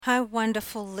Hi,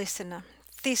 wonderful listener.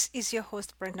 This is your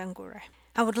host, Brendan Gure.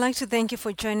 I would like to thank you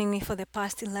for joining me for the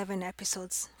past 11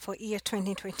 episodes for year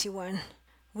 2021.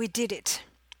 We did it.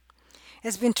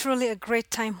 It's been truly a great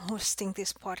time hosting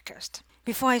this podcast.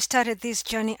 Before I started this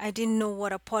journey, I didn't know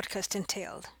what a podcast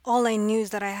entailed. All I knew is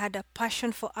that I had a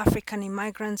passion for African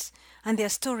immigrants and their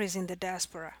stories in the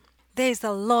diaspora. There is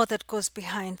a lot that goes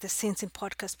behind the scenes in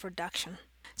podcast production.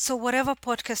 So, whatever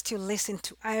podcast you listen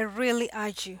to, I really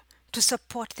urge you to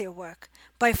support their work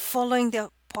by following their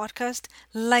podcast,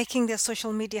 liking their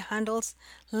social media handles,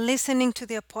 listening to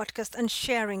their podcast, and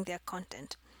sharing their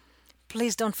content.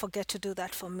 Please don't forget to do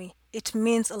that for me. It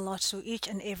means a lot to each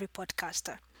and every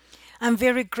podcaster. I'm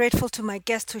very grateful to my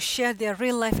guests who shared their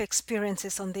real life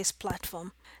experiences on this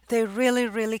platform. They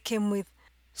really came with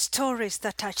stories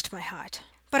that touched my heart.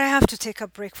 But I have to take a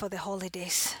break for the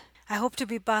holidays. I hope to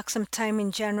be back sometime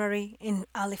in January, in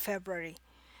early February,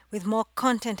 with more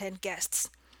content and guests.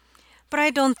 But I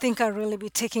don't think I'll really be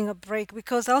taking a break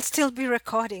because I'll still be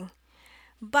recording.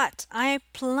 But I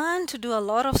plan to do a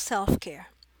lot of self care.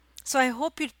 So I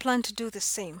hope you plan to do the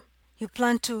same. You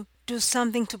plan to do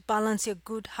something to balance your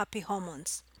good, happy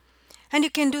hormones. And you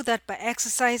can do that by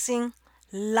exercising,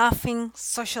 laughing,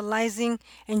 socializing,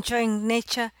 enjoying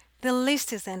nature. The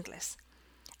list is endless.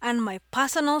 And my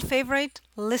personal favorite,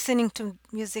 listening to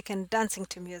music and dancing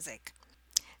to music.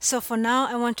 So for now,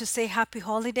 I want to say happy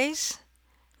holidays,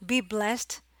 be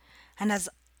blessed, and as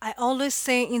I always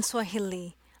say in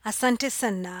Swahili, asante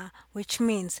sana, which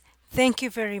means thank you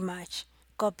very much.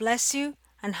 God bless you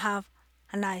and have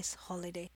a nice holiday.